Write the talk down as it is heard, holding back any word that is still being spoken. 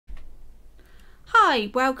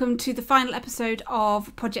Hi, welcome to the final episode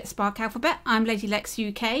of Project Spark Alphabet. I'm Lady Lex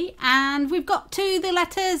UK and we've got to the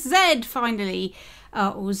letter Z finally,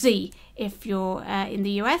 or Z if you're in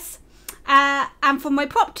the US. And for my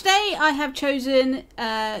prop today I have chosen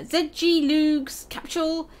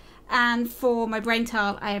zglougcapsule, and for my brain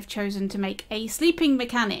tile I have chosen to make a sleeping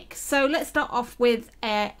mechanic. So let's start off with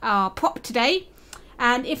our prop today.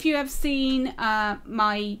 And if you have seen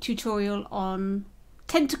my tutorial on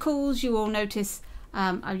tentacles, you will notice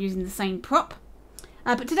I'm using the same prop.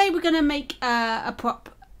 But today we're going to make a prop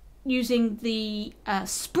using the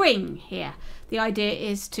spring here. The idea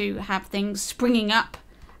is to have things springing up,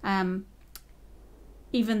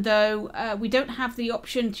 even though we don't have the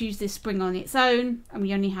option to use this spring on its own and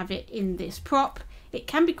we only have it in this prop. It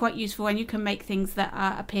can be quite useful and you can make things that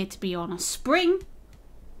appear to be on a spring.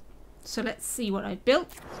 So let's see what I've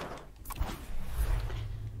built.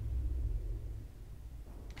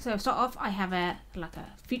 So to start off, I have like a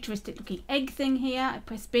futuristic looking egg thing here. I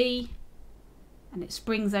press B and it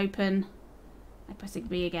springs open. I press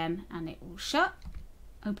B again and it will shut,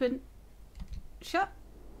 open, shut.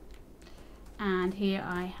 And here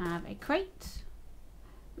I have a crate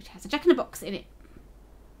which has a jack-in-the-box in it.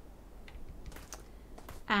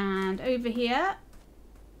 And over here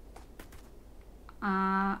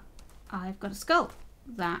I've got a skull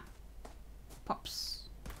that pops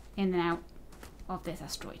in and out of this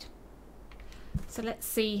asteroid. So let's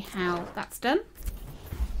see how that's done.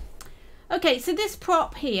 Okay, so this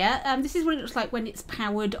prop here, this is what it looks like when it's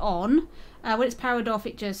powered on. When it's powered off,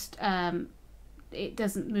 it just it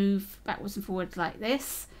doesn't move backwards and forwards like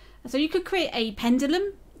this. So you could create a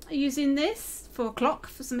pendulum using this for a clock,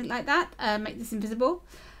 for something like that. Make this invisible,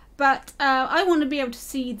 but I want to be able to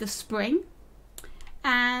see the spring.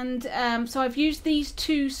 And so I've used these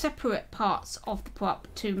two separate parts of the prop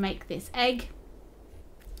to make this egg.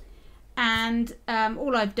 And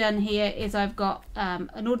all I've done here is I've got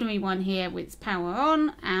an ordinary one here with power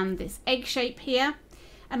on and this egg shape here.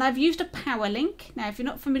 And I've used a power link. Now, if you're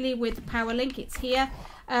not familiar with the power link, it's here.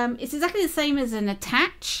 It's exactly the same as an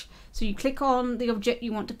attach. So you click on the object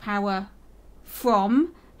you want to power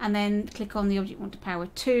from and then click on the object you want to power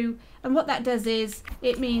to. And what that does is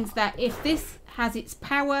it means that if this has its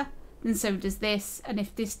power, then so does this. And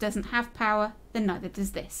if this doesn't have power, then neither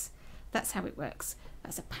does this. That's how it works.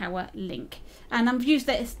 That's a power link. And I've used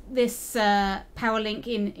this power link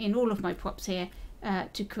in all of my props here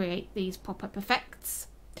to create these pop-up effects.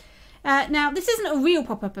 Now, this isn't a real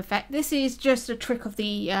pop-up effect. This is just a trick of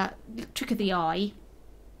the eye.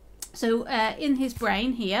 So in his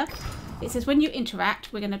brain here, it says when you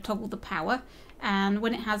interact, we're going to toggle the power. And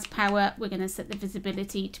when it has power, we're going to set the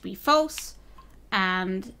visibility to be false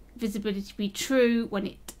and visibility to be true when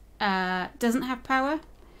it doesn't have power.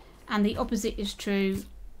 And the opposite is true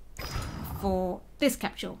for this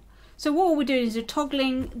capsule. So what we're doing is we're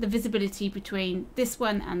toggling the visibility between this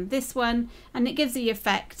one, and it gives the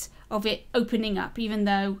effect of it opening up, even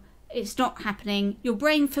though it's not happening. Your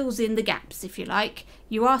brain fills in the gaps, if you like.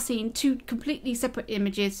 You are seeing two completely separate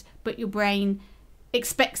images, but your brain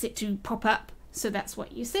expects it to pop up, so that's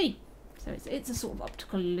what you see. So it's a sort of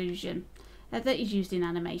optical illusion that is used in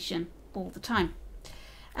animation all the time.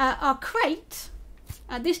 Our crate,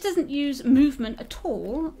 this doesn't use movement at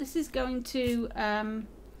all. This is going to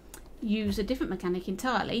use a different mechanic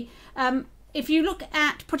entirely. If you look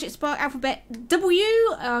at Project Spark Alphabet W,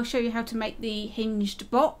 I'll show you how to make the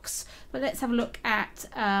hinged box. But let's have a look at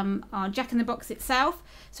our jack-in-the-box itself.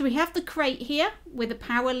 So we have the crate here with a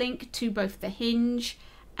power link to both the hinge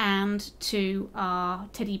and to our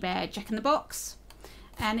teddy bear jack-in-the-box.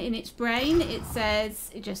 And in its brain it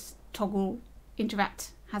says it just toggle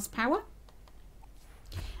interact has power.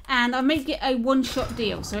 And I've made it a one-shot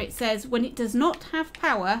deal. So it says when it does not have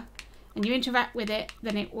power and you interact with it,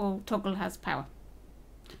 then it will toggle has power.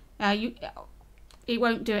 It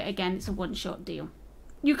won't do it again. It's a one-shot deal.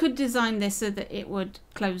 You could design this so that it would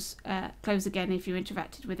close again if you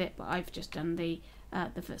interacted with it, but I've just done the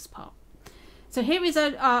first part. So here is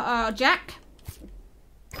our jack,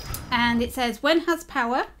 and it says when has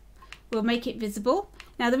power, we'll make it visible.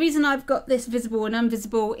 Now the reason I've got this visible and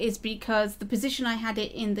invisible is because the position I had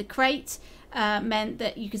it in the crate meant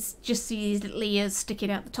that you could just see these little ears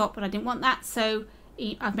sticking out the top, and I didn't want that, so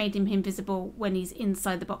I've made him invisible when he's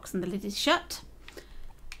inside the box and the lid is shut.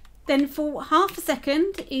 Then for half a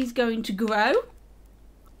second he's going to grow,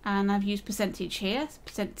 and I've used percentage here,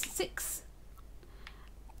 %6,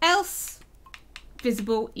 else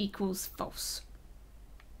visible equals false,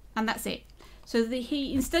 and that's it. So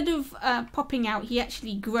he, instead of popping out, he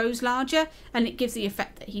actually grows larger, and it gives the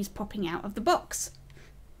effect that he's popping out of the box.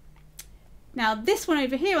 Now this one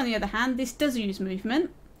over here, on the other hand, this does use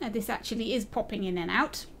movement. This actually is popping in and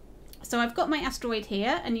out. So I've got my asteroid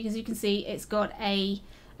here, and as you can see, it's got a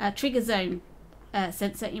trigger zone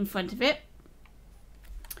sensor in front of it.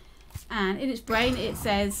 And in its brain, it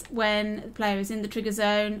says when the player is in the trigger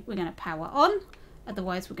zone, we're going to power on,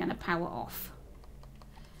 otherwise we're going to power off.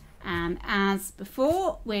 And as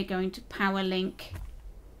before, we're going to power link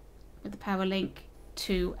with the power link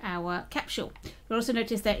to our capsule. You'll also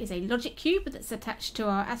notice there is a logic cube that's attached to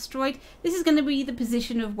our asteroid. This is going to be the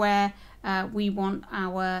position of where we want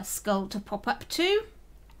our skull to pop up to.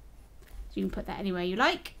 So you can put that anywhere you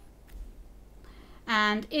like.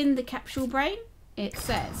 And in the capsule brain, it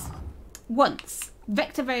says once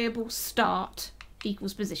vector variable start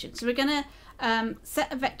equals position. So we're going to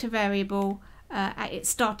set a vector variable at its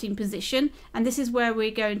starting position, and this is where we're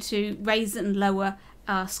going to raise and lower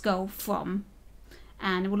our skull from,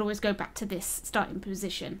 and we'll always go back to this starting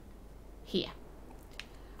position here.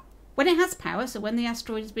 When it has power, so when the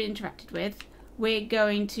asteroid has been interacted with, we're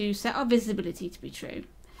going to set our visibility to be true,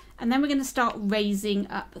 and then we're going to start raising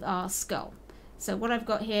up our skull. So what I've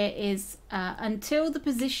got here is until the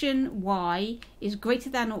position Y is greater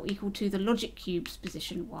than or equal to the logic cube's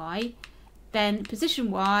position Y, then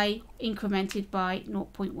position Y incremented by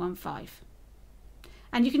 0.15.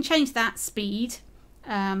 And you can change that speed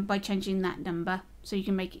by changing that number. So you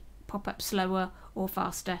can make it pop up slower or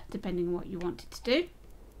faster depending on what you want it to do.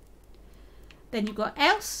 Then you've got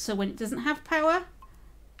else, so when it doesn't have power,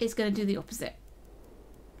 it's going to do the opposite.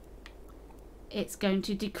 It's going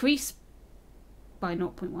to decrease by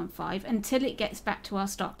 0.15 until it gets back to our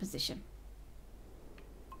start position.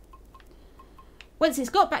 Once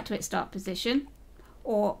it's got back to its start position,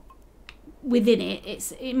 or within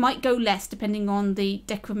it, it might go less depending on the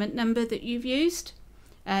decrement number that you've used.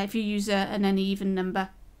 If you use an uneven number,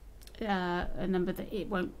 a number that it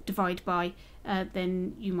won't divide by,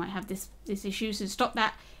 then you might have this issue. So to stop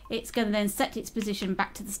that, it's going to then set its position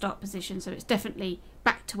back to the start position, so it's definitely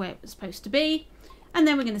back to where it was supposed to be. And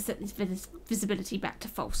then we're going to set this visibility back to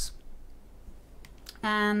false.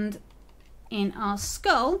 And in our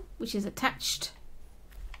skull, which is attached,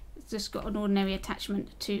 it's just got an ordinary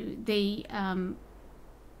attachment to the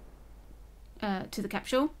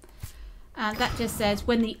capsule. That just says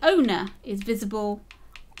when the owner is visible,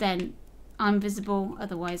 then I'm visible,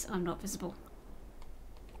 otherwise I'm not visible.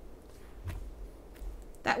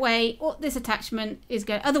 That way, this attachment is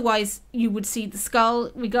going. Otherwise, you would see the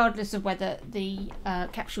skull, regardless of whether the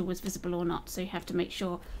capsule was visible or not. So you have to make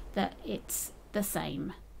sure that it's the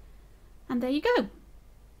same. And there you go.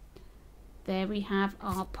 There we have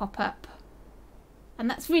our pop-up, and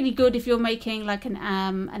that's really good if you're making like an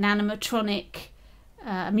animatronic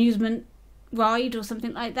amusement ride or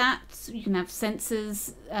something like that. So you can have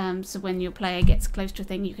sensors, so when your player gets close to a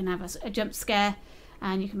thing, you can have a jump scare.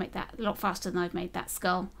 And you can make that a lot faster than I've made that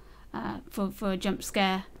skull for a jump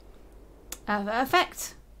scare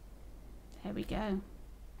effect. There we go.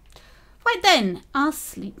 Right then, our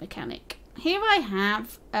sleep mechanic. Here I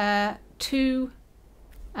have two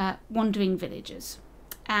wandering villagers.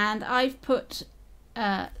 And I've put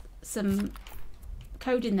some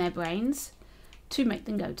code in their brains to make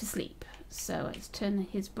them go to sleep. So let's turn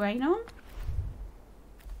his brain on.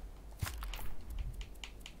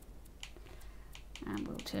 And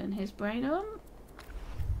we'll turn his brain on.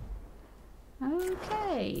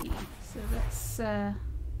 Okay, so let's have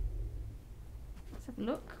a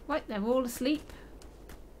look. Right, they're all asleep.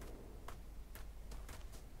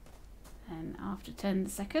 And after 10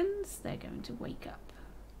 seconds, they're going to wake up.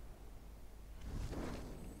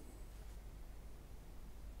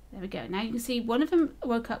 There we go. Now you can see one of them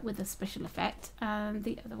woke up with a special effect and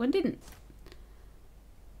the other one didn't.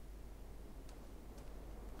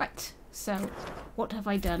 Right. So, what have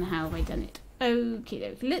I done? How have I done it?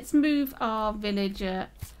 Okay, let's move our villager,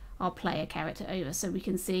 our player character over so we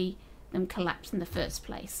can see them collapse in the first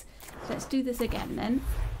place. So let's do this again then.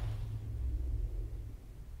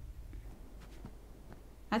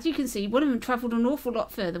 As you can see, one of them travelled an awful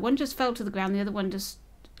lot further. One just fell to the ground, the other one just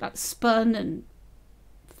like spun and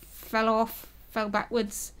fell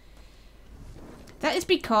backwards. That is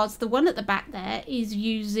because the one at the back there is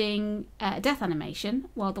using a death animation,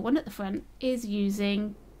 while the one at the front is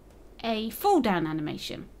using a fall down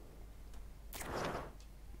animation.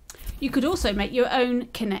 You could also make your own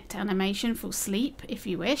connect animation for sleep if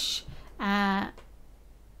you wish.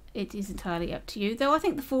 It is entirely up to you, though I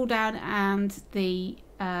think the fall down and the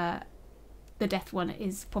death one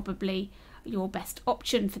is probably your best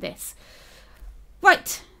option for this.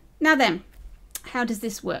 Right, now then. How does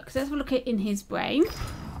this work? So let's have a look at in his brain.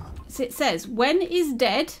 So it says when is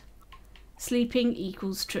dead, sleeping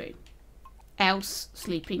equals true. else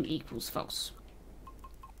sleeping equals false.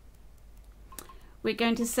 We're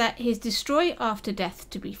going to set his destroy after death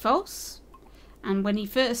to be false, and when he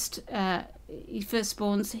first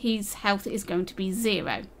spawns, his health is going to be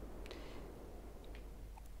 0,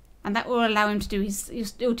 and that will allow him to do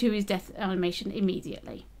his death animation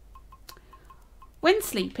immediately. When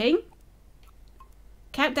sleeping,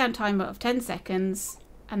 countdown timer of 10 seconds,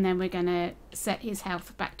 and then we're going to set his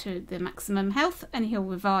health back to the maximum health, and he'll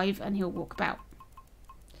revive and he'll walk about.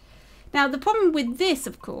 Now the problem with this,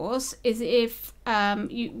 of course, is if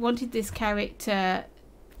you wanted this character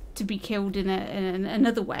to be killed in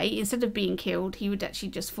another way, instead of being killed, he would actually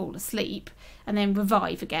just fall asleep and then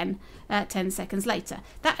revive again 10 seconds later.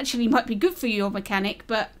 That actually might be good for your mechanic,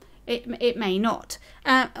 but it may not.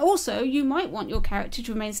 Also, you might want your character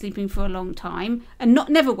to remain sleeping for a long time and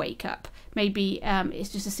never wake up. Maybe it's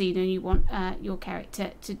just a scene and you want your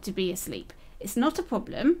character to be asleep. It's not a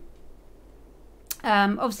problem.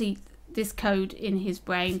 Obviously, this code in his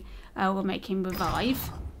brain will make him revive,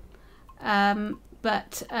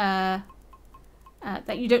 but that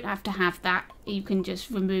you don't have to have that. You can just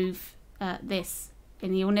remove this,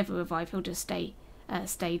 and he'll never revive. He'll just stay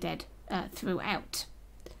dead throughout.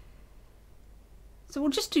 So we'll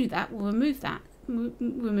just do that. We'll remove that.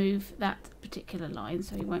 Remove that particular line,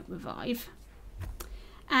 so he won't revive.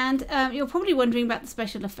 And you're probably wondering about the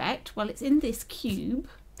special effect. Well, it's in this cube.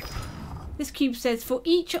 This cube says for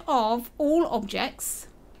each of all objects,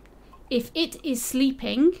 if it is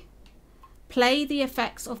sleeping, play the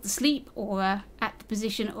effects of the sleep aura at the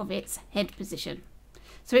position of its head position.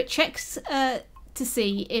 So it checks to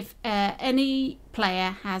see if any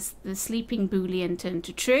player has the sleeping boolean turned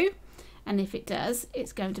to true, and if it does,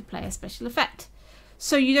 it's going to play a special effect.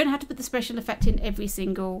 So you don't have to put the special effect in every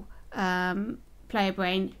single player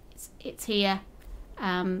brain. It's here.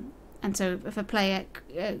 And so if a player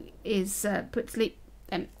is put to sleep,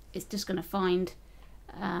 then it's just going to find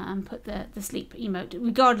and put the sleep emote,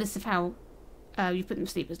 regardless of how you put them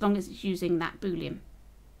to sleep, as long as it's using that boolean.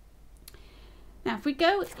 Now if we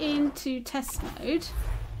go into test mode,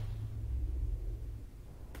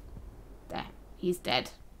 there, he's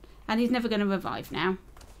dead. And he's never going to revive now.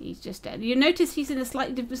 He's just dead. You notice he's in a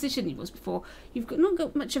slightly different position he was before. You've not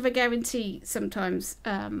got much of a guarantee sometimes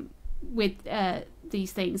with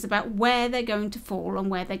these things about where they're going to fall and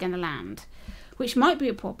where they're going to land, which might be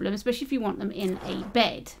a problem, especially if you want them in a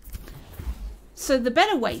bed. So the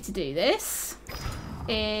better way to do this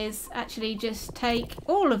is actually just take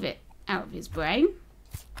all of it out of his brain,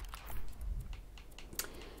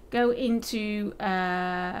 go into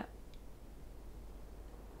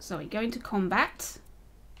go into combat,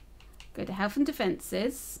 go to health and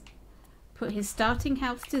defenses, put his starting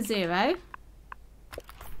health to 0,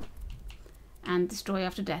 and destroy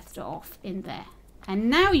after death to off in there. And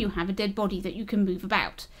now you have a dead body that you can move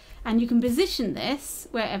about, and you can position this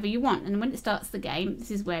wherever you want, and when it starts the game,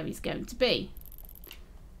 this is where he's going to be,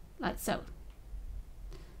 like so.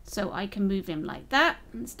 So I can move him like that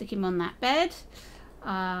and stick him on that bed.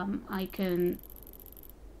 I can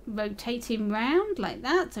rotate him round like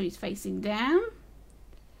that so he's facing down.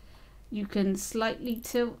 You can slightly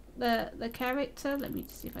tilt the character. Let me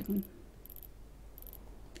just see if I can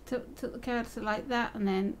tilt the character like that, and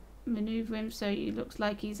then maneuver him so he looks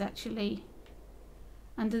like he's actually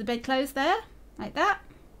under the bedclothes there, like that.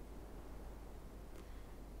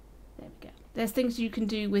 There we go. There's things you can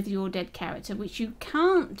do with your dead character which you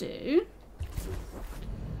can't do.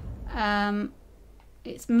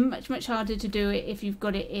 It's much harder to do it if you've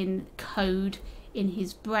got it in code in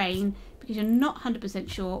his brain, because you're not 100%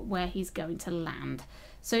 sure where he's going to land.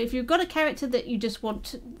 So if you've got a character that you just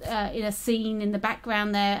want in a scene in the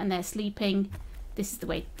background there and they're sleeping, this is the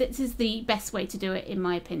way. This is the best way to do it, in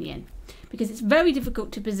my opinion, because it's very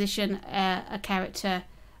difficult to position a character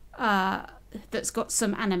that's got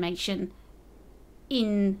some animation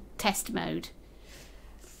in test mode.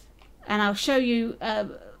 And I'll show you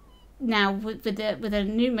now with a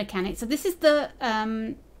new mechanic. So this is the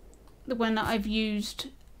one that I've used.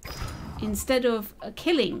 Instead of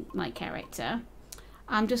killing my character,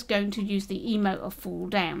 I'm just going to use the emote of fall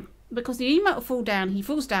down, because the emote of fall down, he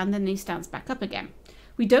falls down, then he stands back up again.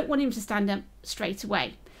 We don't want him to stand up straight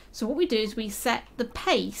away. So what we do is we set the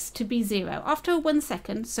pace to be 0 after 1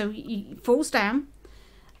 second. So he falls down,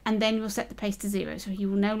 and then we'll set the pace to 0. So he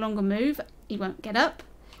will no longer move, he won't get up,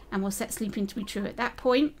 and we'll set sleeping to be true at that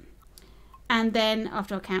point. And then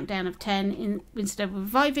after a countdown of 10, instead of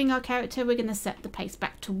reviving our character, we're going to set the pace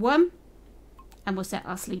back to 1, and we'll set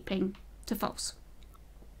our sleeping to false.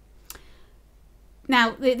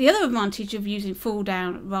 Now, the other advantage of using fall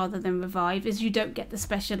down rather than revive is you don't get the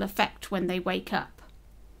special effect when they wake up,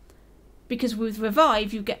 because with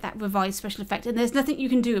revive you get that revive special effect, and there's nothing you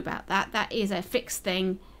can do about that. That is a fixed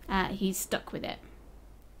thing. He's stuck with it.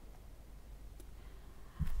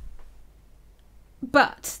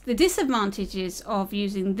 But the disadvantages of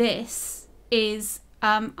using this is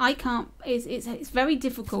it's very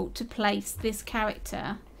difficult to place this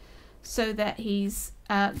character so that he's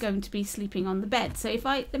going to be sleeping on the bed. So if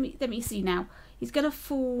let me see now, he's going to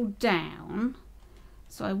fall down,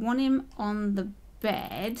 so I want him on the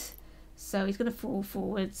bed, so he's going to fall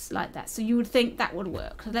forwards like that. So you would think that would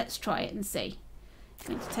work. So let's try it and see.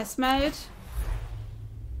 Go into test mode.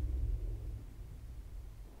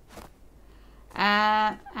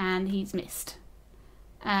 And he's missed.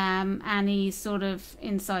 And he's sort of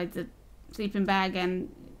inside the sleeping bag,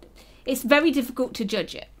 and it's very difficult to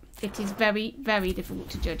judge it. It is very, very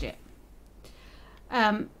difficult to judge it.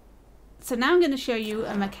 So now I'm going to show you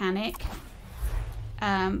a mechanic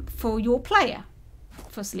for your player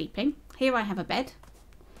for sleeping. Here I have a bed.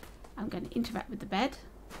 I'm going to interact with the bed.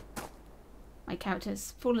 My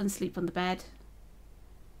character's fallen asleep on the bed,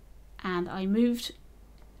 and I moved.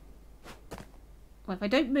 Well, if I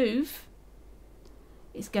don't move,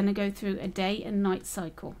 it's going to go through a day and night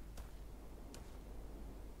cycle.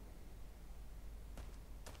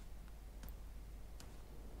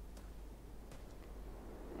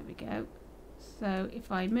 There we go. So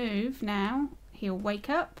if I move now, he'll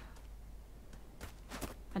wake up,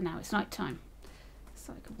 and now it's night time.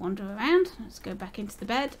 So I can wander around. Let's go back into the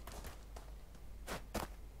bed.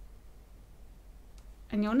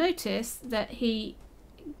 And you'll notice that he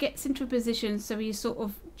gets into a position so he sort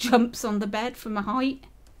of jumps on the bed from a height.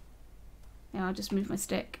 Now I'll just move my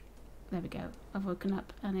stick. There we go. I've woken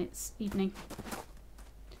up and it's evening.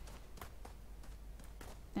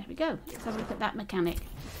 There we go. Let's have a look at that mechanic.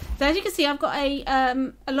 So as you can see, I've got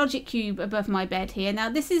a logic cube above my bed here. Now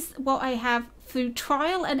this is what I have through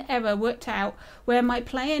trial and error worked out where my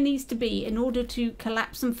player needs to be in order to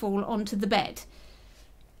collapse and fall onto the bed.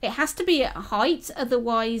 It has to be at a height,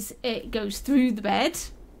 otherwise it goes through the bed,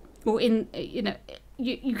 or in, you know,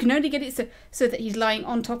 you can only get it so that he's lying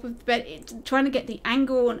on top of the bed. Trying to get the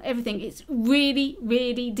angle and everything, it's really,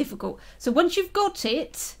 really difficult. So once you've got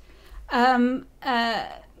it,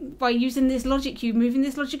 by using this logic cube, moving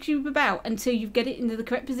this logic cube about until you get it into the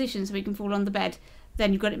correct position so he can fall on the bed,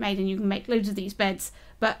 then you've got it made and you can make loads of these beds.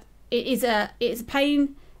 But it's a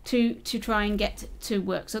pain to try and get to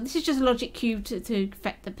work. So this is just a logic cube to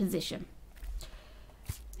affect the position.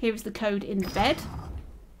 Here is the code in the bed.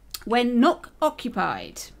 When not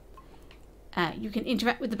occupied, you can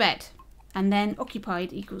interact with the bed, and then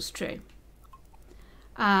occupied equals true.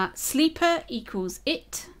 Sleeper equals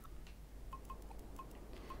it.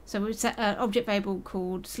 So we've set an object variable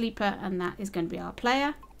called sleeper, and that is going to be our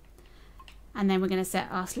player. And then we're going to set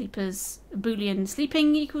our sleeper's boolean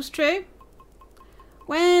sleeping equals true.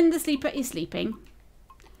 When the sleeper is sleeping,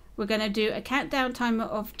 we're going to do a countdown timer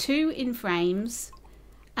of 2 in frames,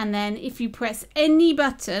 and then if you press any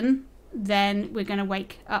button, then we're going to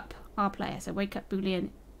wake up our player. So wake up boolean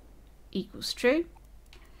equals true.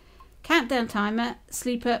 Countdown timer,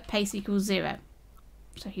 sleeper pace equals 0.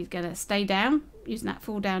 So he's going to stay down using that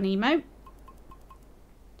fall down emote.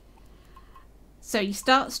 So he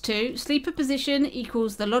starts to sleeper position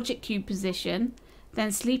equals the logic cube position.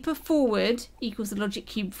 Then sleeper forward equals the logic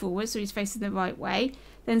cube forward, so he's facing the right way.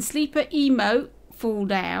 Then sleeper emote fall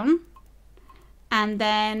down, and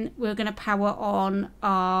then we're going to power on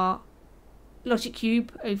our logic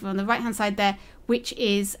cube over on the right hand side there, which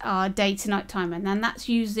is our day to night timer. And then that's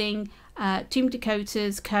using Tomb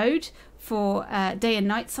Dakota's code for day and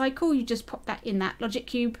night cycle. You just pop that in that logic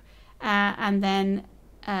cube, and then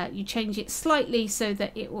you change it slightly so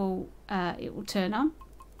that it will turn on.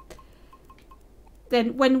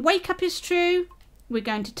 Then when wake up is true, we're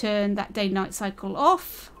going to turn that day-night cycle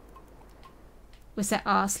off. We'll set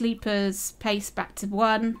our sleeper's pace back to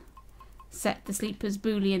 1. Set the sleeper's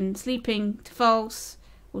boolean sleeping to false.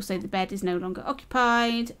 We'll say the bed is no longer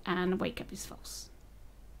occupied, and wake up is false.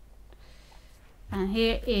 And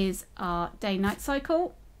here is our day-night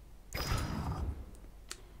cycle.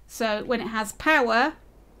 So when it has power,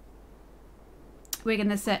 we're going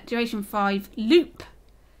to set duration 5 loop.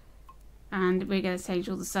 And we're going to change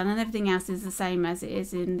all the sun, and everything else is the same as it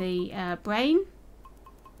is in the brain.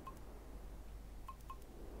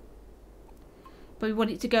 But we want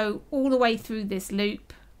it to go all the way through this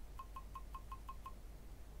loop.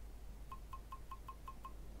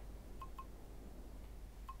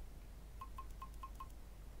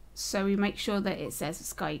 So we make sure that it says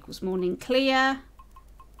sky equals morning clear.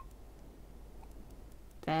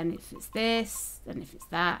 Then if it's this, then if it's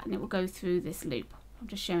that, and it will go through this loop. I'm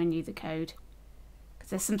just showing you the code because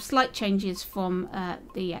there's some slight changes from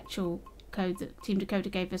the actual code that Team Dakota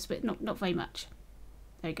gave us, but not very much.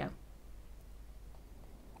 There you go.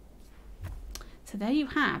 So there you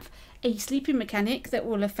have a sleeping mechanic that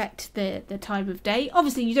will affect the time of day.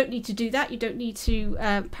 Obviously, you don't need to do that. You don't need to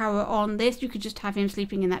power on this. You could just have him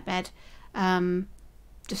sleeping in that bed,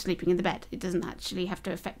 just sleeping in the bed. It doesn't actually have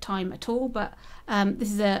to affect time at all, but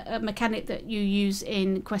this is a mechanic that you use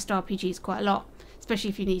in Quest RPGs quite a lot, especially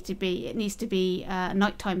if you need to be, it needs to be a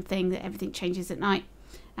nighttime thing, that everything changes at night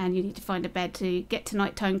and you need to find a bed to get to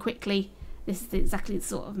nighttime quickly. This is exactly the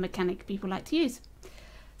sort of mechanic people like to use.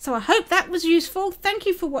 So I hope that was useful. Thank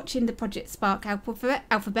you for watching the Project Spark alphabet.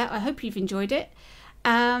 I hope you've enjoyed it.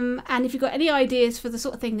 And if you've got any ideas for the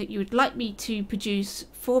sort of thing that you would like me to produce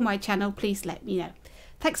for my channel, please let me know.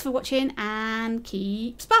 Thanks for watching and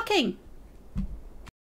keep sparking!